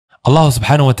Allah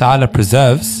subhanahu wa ta'ala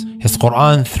preserves His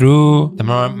Quran through the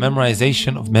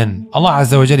memorization of men. Allah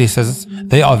Azza wa Jalla says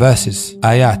they are verses,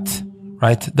 ayat,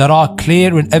 right, that are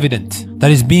clear and evident, that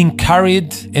is being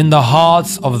carried in the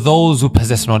hearts of those who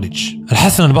possess knowledge.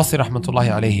 Al-Hasan al-Basri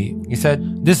rahmatullahi alayhi, he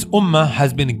said, this ummah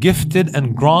has been gifted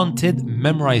and granted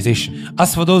memorization.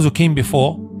 As for those who came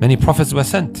before, many prophets were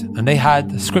sent and they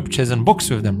had scriptures and books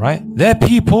with them, right? Their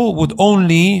people would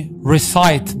only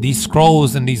recite these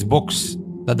scrolls and these books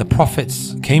that the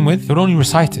prophets came with. They would only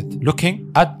recite it,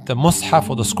 looking at the mushaf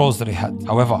or the scrolls that they had.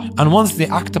 However, and once they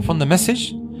act upon the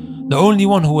message, the only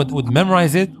one who would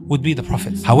memorize it would be the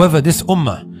prophets. However, this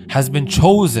ummah has been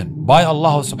chosen by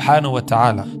Allah subhanahu wa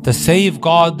ta'ala to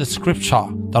safeguard the scripture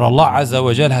that Allah Azza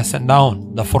wa Jal has sent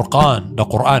down, the Furqan, the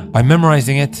Quran, by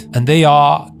memorizing it, and they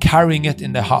are carrying it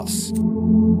in their hearts.